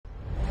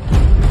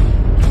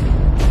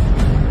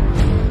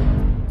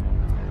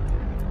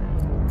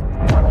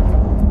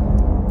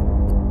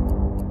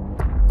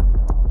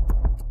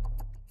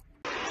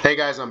Hey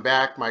guys, I'm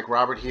back. Mike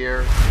Robert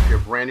here. If you're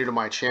brand new to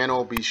my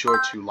channel, be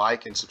sure to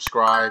like and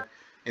subscribe.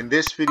 In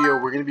this video,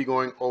 we're going to be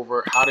going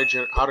over how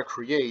to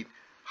create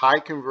high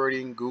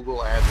converting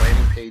Google Ad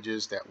landing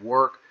pages that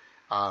work.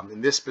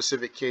 In this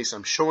specific case,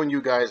 I'm showing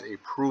you guys a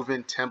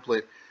proven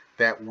template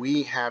that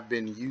we have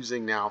been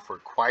using now for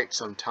quite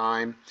some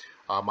time.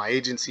 My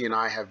agency and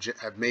I have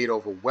made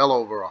well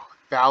over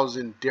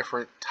 1,000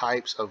 different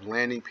types of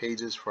landing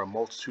pages for a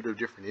multitude of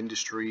different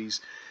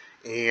industries.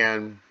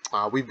 And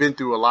we've been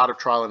through a lot of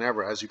trial and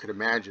error, as you could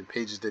imagine,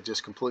 pages that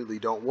just completely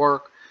don't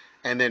work,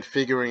 and then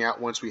figuring out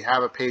once we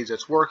have a page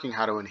that's working,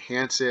 how to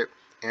enhance it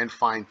and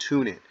fine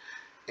tune it.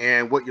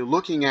 And what you're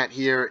looking at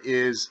here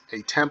is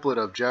a template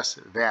of just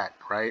that,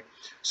 right?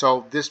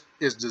 So this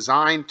is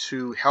designed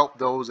to help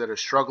those that are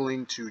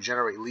struggling to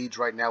generate leads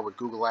right now with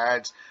Google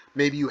Ads.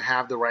 Maybe you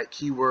have the right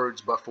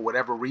keywords, but for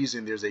whatever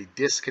reason, there's a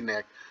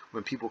disconnect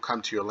when people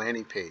come to your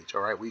landing page,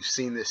 all right? We've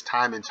seen this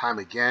time and time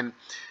again.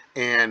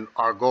 And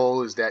our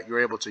goal is that you're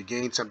able to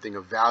gain something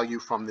of value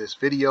from this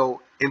video,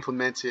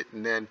 implement it,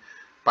 and then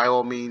by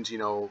all means,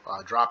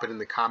 drop it in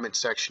the comment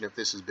section if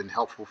this has been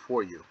helpful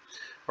for you.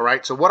 All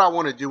right, so what I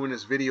want to do in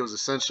this video is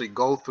essentially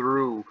go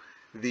through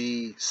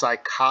the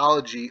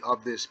psychology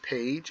of this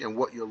page and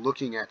what you're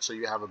looking at so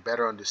you have a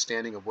better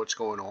understanding of what's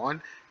going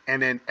on,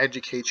 and then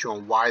educate you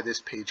on why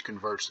this page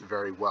converts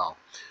very well.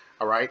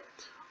 All right,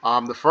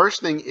 the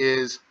first thing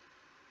is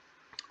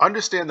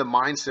understand the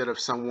mindset of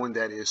someone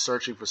that is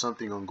searching for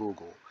something on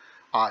Google.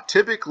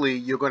 Typically,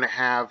 you're going to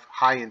have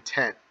high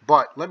intent,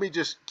 but let me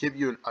just give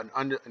you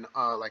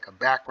like a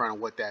background of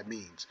what that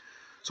means.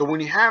 So when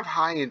you have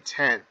high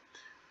intent,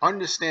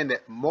 understand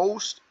that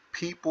most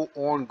people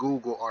on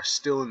Google are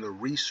still in the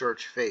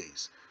research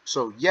phase.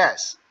 So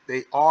yes,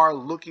 they are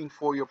looking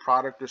for your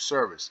product or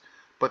service,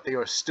 but they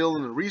are still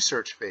in the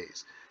research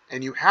phase.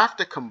 And you have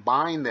to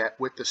combine that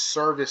with the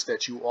service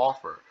that you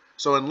offer.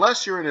 So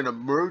unless you're in an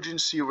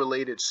emergency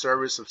related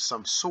service of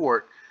some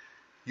sort,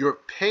 your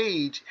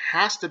page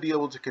has to be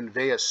able to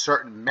convey a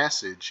certain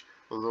message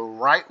the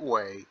right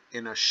way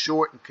in a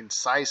short and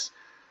concise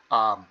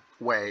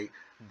way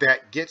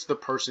that gets the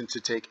person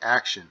to take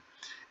action.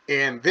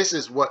 And this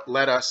is what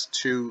led us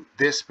to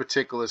this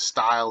particular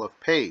style of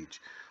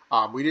page.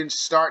 We didn't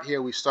start here.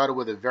 We started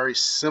with a very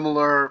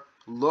similar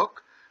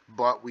look,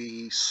 but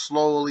we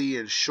slowly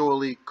and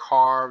surely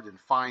carved and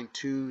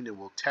fine-tuned, and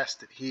we'll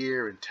test it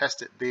here and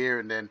test it there,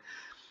 and then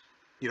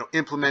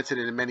implement it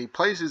in many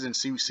places and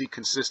see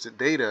consistent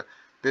data.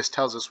 This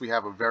tells us we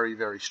have a very,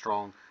 very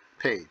strong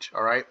page.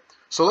 All right,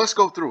 so let's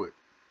go through it.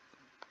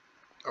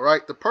 All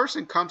right, the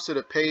person comes to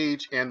the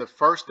page and the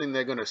first thing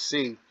they're going to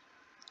see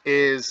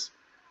is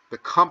the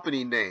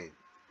company name.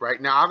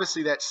 Right now,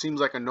 obviously that seems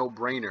like a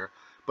no-brainer,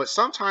 but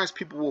sometimes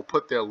people will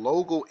put their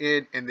logo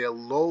in and their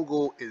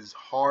logo is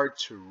hard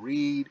to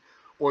read,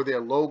 or their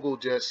logo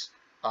just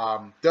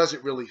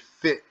doesn't really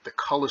fit the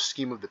color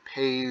scheme of the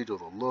page or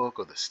the look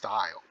or the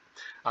style.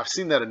 I've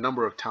seen that a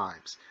number of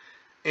times.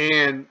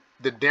 And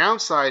the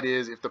downside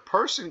is if the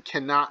person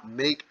cannot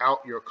make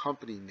out your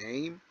company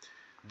name,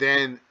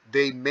 then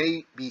they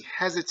may be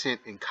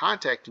hesitant in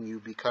contacting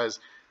you because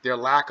their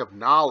lack of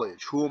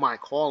knowledge, who am I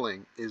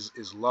calling,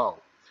 is low.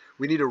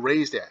 We need to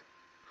raise that.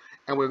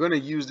 And we're going to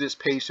use this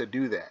page to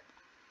do that.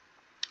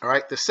 All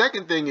right. The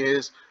second thing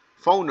is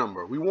phone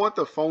number. We want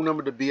the phone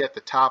number to be at the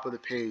top of the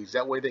page.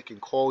 That way they can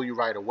call you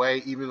right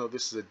away. Even though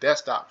this is a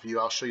desktop view,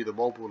 I'll show you the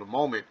mobile in a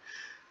moment.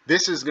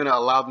 This is going to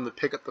allow them to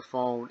pick up the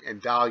phone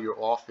and dial your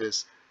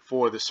office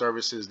for the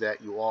services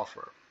that you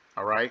offer.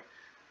 All right.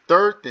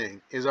 Third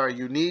thing is our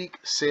unique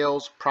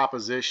sales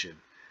proposition.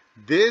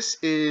 This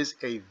is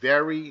a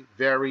very,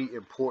 very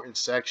important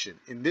section.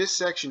 In this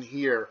section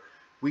here,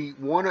 we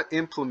want to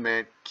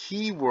implement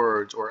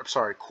keywords, or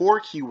core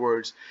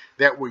keywords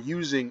that we're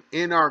using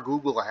in our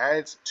Google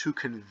Ads to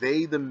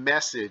convey the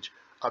message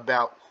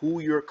about who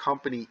your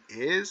company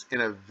is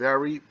in a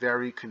very,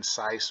 very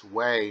concise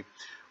way,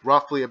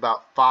 roughly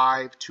about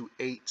 5 to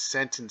 8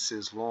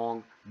 sentences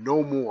long,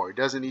 no more. It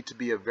doesn't need to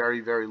be a very,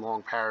 very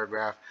long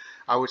paragraph.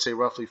 I would say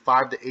roughly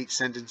 5 to 8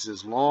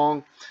 sentences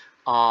long.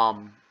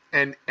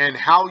 And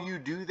how you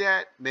do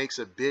that makes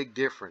a big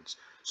difference.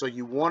 So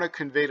you want to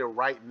convey the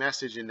right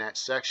message in that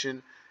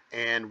section,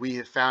 and we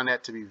have found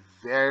that to be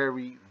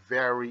very,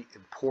 very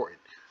important.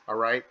 All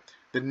right.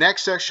 The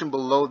next section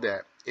below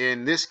that,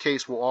 in this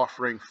case, we're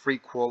offering free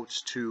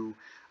quotes to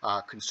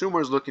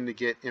consumers looking to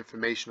get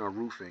information on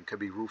roofing. Could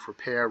be roof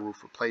repair,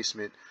 roof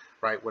replacement,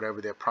 right? Whatever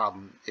their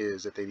problem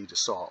is that they need to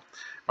solve.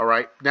 All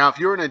right. Now, if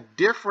you're in a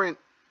different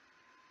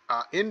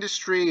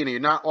industry and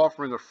you're not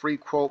offering a free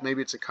quote, maybe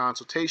it's a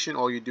consultation,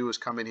 all you do is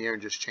come in here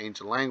and just change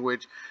the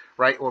language,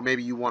 right? Or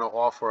maybe you want to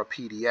offer a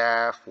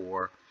PDF,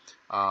 or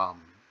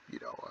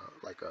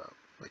like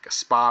a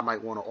spa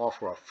might want to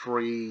offer a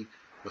free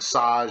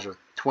massage or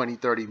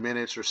 20-30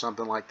 minutes or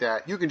something like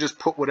that. You can just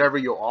put whatever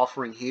you're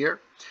offering here,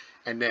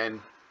 and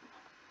then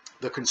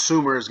the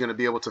consumer is going to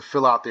be able to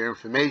fill out their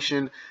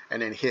information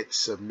and then hit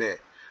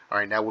submit. All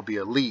right, that would be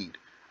a lead.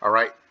 All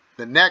right,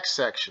 the next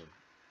section.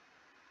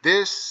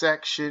 This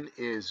section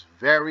is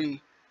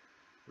very,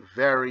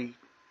 very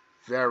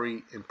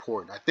very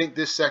important. I think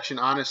this section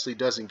honestly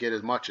doesn't get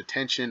as much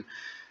attention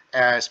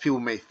as people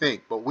may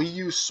think, but we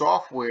use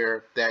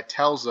software that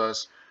tells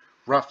us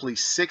roughly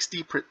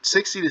 60 to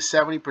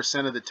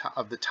 70%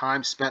 of the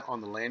time spent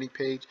on the landing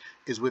page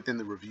is within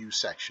the review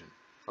section.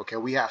 Okay,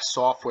 we have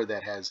software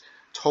that has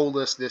told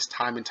us this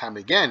time and time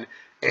again,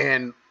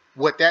 and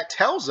what that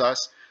tells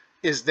us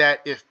is that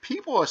if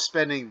people are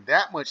spending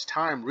that much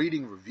time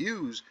reading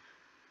reviews,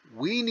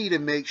 we need to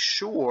make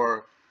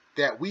sure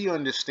that we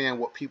understand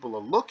what people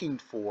are looking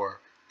for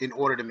in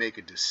order to make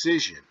a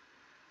decision.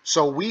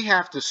 So we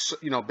have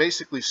to,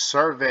 basically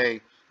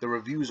survey the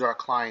reviews our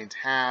clients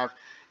have,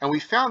 and we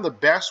found the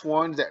best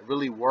ones that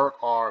really work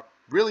are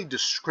really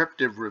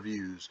descriptive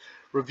reviews,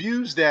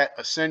 reviews that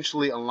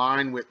essentially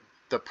align with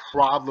the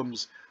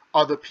problems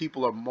other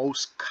people are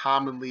most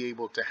commonly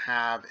able to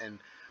have,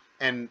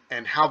 and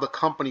how the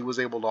company was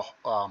able to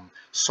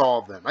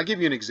solve them. I'll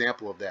give you an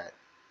example of that.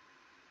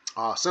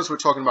 Since we're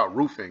talking about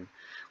roofing,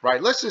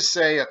 right? Let's just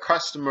say a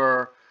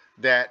customer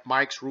that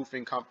Mike's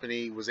Roofing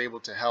Company was able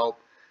to help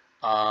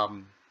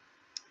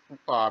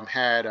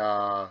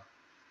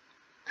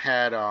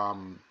had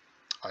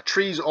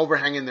trees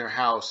overhanging their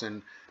house,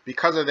 and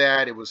because of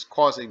that, it was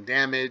causing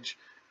damage,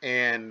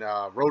 and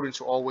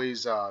rodents were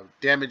always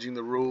damaging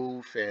the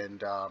roof,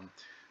 and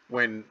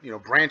when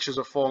branches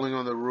are falling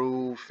on the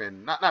roof,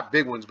 and not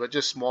big ones, but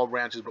just small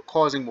branches, but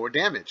causing more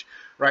damage.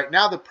 Right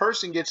now, the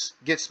person gets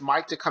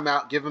Mike to come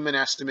out, give him an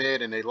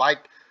estimate, and they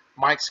like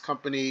Mike's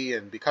company,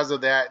 and because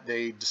of that,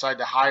 they decide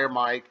to hire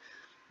Mike.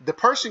 The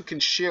person can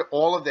share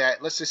all of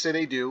that, let's just say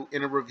they do,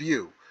 in a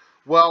review.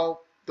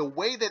 Well, the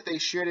way that they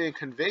shared it and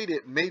conveyed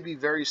it may be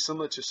very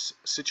similar to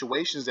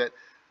situations that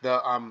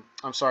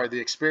the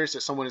experience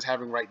that someone is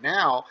having right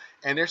now,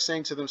 and they're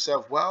saying to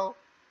themselves, well,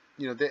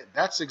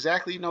 that's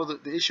exactly,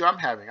 the issue I'm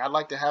having. I'd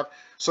like to have,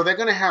 so they're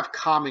going to have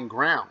common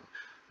ground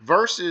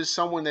versus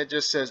someone that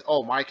just says,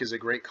 oh, Mike is a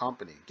great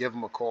company, give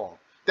him a call.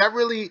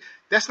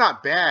 That's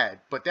not bad,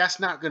 but that's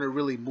not going to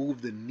really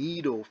move the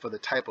needle for the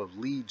type of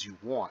leads you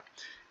want.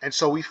 And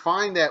so we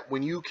find that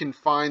when you can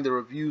find the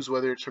reviews,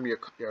 whether it's from your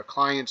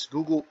client's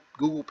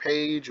Google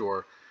page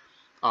or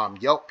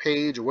Yelp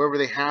page or wherever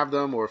they have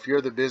them, or if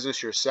you're the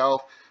business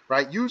yourself,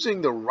 right,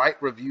 using the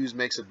right reviews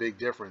makes a big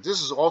difference.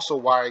 This is also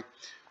why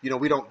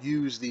we don't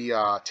use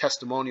the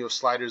testimonial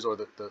sliders, or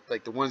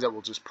the ones that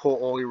will just pull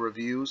all your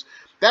reviews.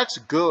 That's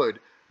good,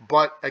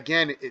 but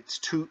again, it's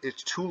too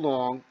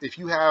long. If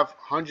you have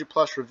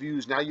 100+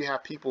 reviews, now you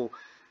have people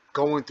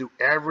going through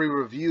every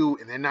review,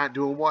 and they're not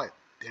doing what?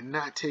 They're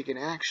not taking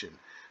action.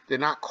 They're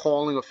not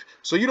calling.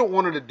 So you don't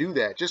want to do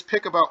that. Just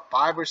pick about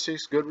 5 or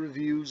 6 good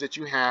reviews that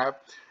you have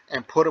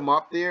and put them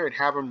up there and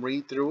have them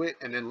read through it,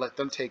 and then let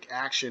them take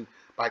action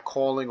by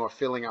calling or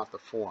filling out the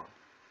form.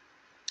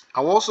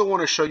 I also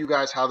want to show you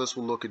guys how this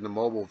will look in the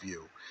mobile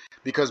view,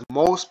 because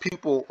most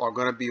people are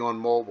going to be on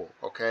mobile.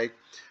 Okay,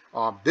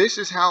 this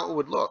is how it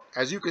would look.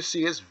 As you can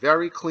see, it's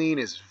very clean.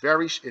 It's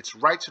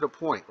right to the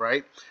point,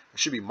 right? It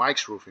should be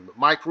Mike's Roofing, but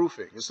Mike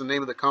Roofing is the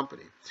name of the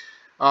company.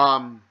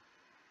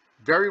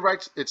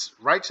 It's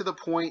right to the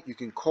point. You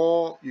can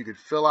call, you can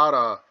fill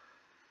out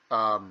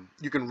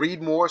you can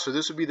read more. So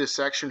this would be the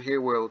section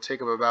here where it will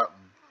take up about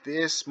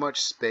this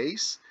much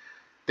space.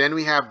 Then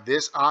we have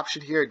this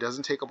option here. It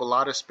doesn't take up a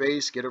lot of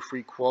space. Get a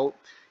free quote.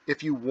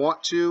 If you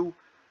want to,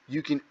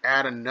 you can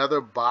add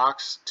another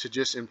box to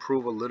just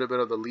improve a little bit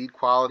of the lead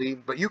quality,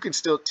 but you can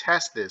still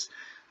test this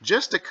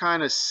just to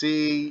kind of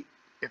see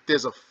if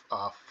there's a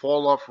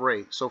fall off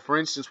rate. So for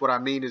instance, what I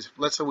mean is,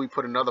 let's say we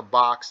put another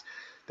box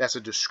that's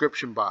a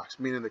description box,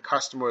 meaning the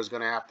customer is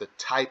going to have to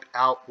type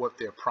out what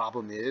their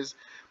problem is.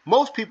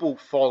 Most people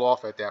fall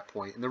off at that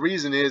point, and the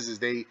reason is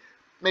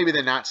maybe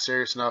they're not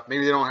serious enough.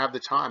 Maybe they don't have the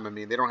time. I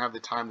mean, they don't have the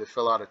time to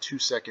fill out a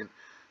 2-second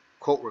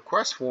quote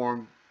request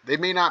form. They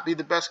may not be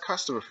the best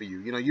customer for you.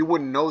 You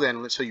wouldn't know that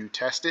until you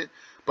test it,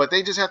 but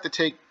they just have to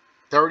take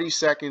 30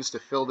 seconds to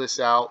fill this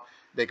out.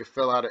 They could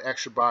fill out an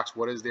extra box.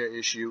 What is their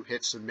issue?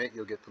 Hit submit.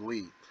 You'll get the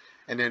lead.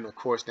 And then, of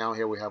course, down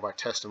here we have our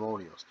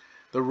testimonials.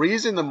 The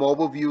reason the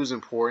mobile view is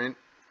important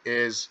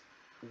is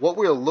what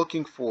we're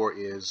looking for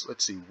is,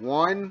 let's see,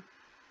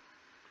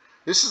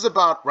 this is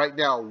about right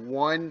now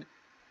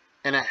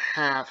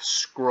 1.5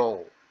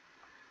 scroll.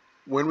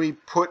 When we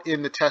put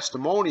in the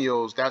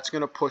testimonials, that's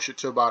going to push it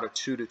to about a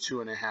 2 to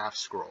 2.5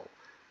 scroll,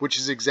 which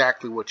is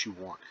exactly what you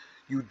want.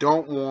 You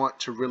don't want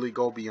to really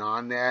go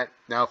beyond that.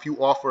 Now, if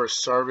you offer a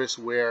service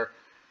where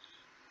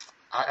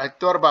I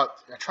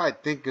tried to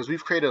think, because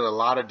we've created a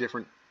lot of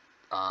different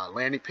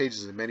landing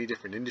pages in many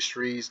different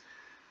industries.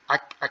 I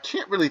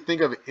can't really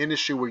think of an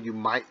industry where you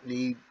might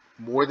need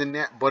more than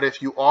that, but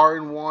if you are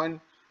in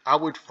one, I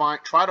would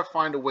try to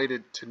find a way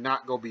to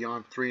not go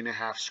beyond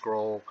 3.5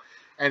 scroll,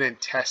 and then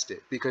test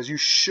it, because you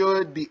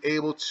should be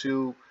able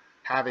to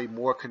have a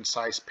more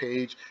concise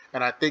page.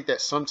 And I think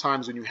that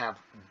sometimes when you have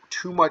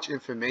too much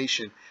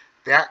information,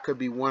 that could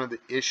be one of the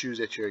issues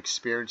that you're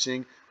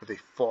experiencing with a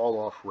fall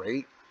off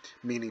rate,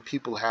 meaning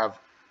people have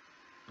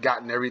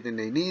gotten everything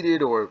they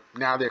needed, or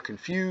now they're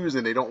confused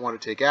and they don't want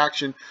to take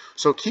action.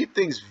 So keep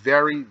things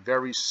very,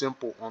 very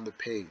simple on the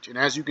page. And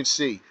as you can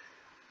see,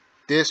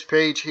 this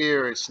page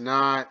here, it's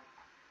not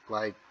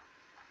like,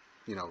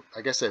 you know,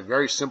 like I said,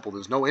 very simple.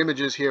 There's no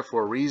images here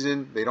for a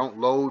reason. They don't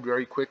load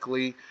very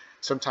quickly.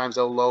 Sometimes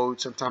they'll load,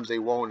 sometimes they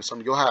won't. And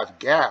some you'll have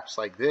gaps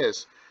like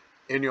this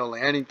in your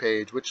landing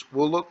page, which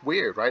will look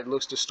weird, right? It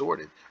looks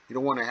distorted. You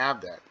don't want to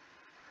have that.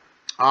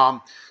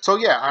 So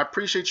yeah, I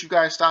appreciate you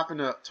guys stopping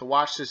to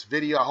watch this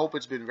video. I hope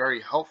it's been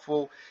very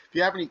helpful. If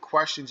you have any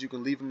questions, you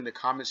can leave them in the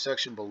comment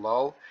section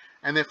below.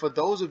 And then for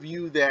those of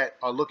you that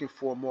are looking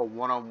for a more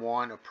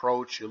one-on-one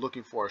approach, you're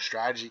looking for a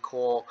strategy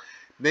call,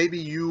 maybe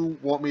you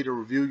want me to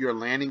review your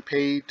landing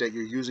page that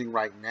you're using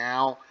right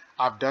now.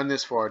 I've done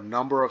this for a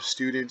number of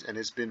students and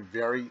it's been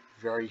very,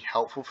 very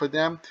helpful for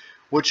them.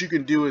 What you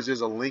can do is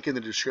there's a link in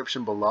the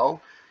description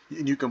below,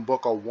 and you can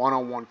book a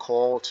one-on-one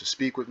call to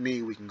speak with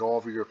me. We can go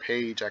over your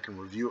page. I can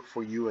review it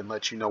for you and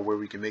let you know where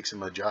we can make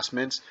some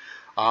adjustments.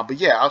 But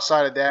yeah,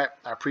 outside of that,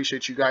 I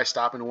appreciate you guys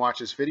stopping to watch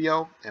this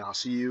video, and I'll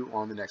see you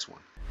on the next one.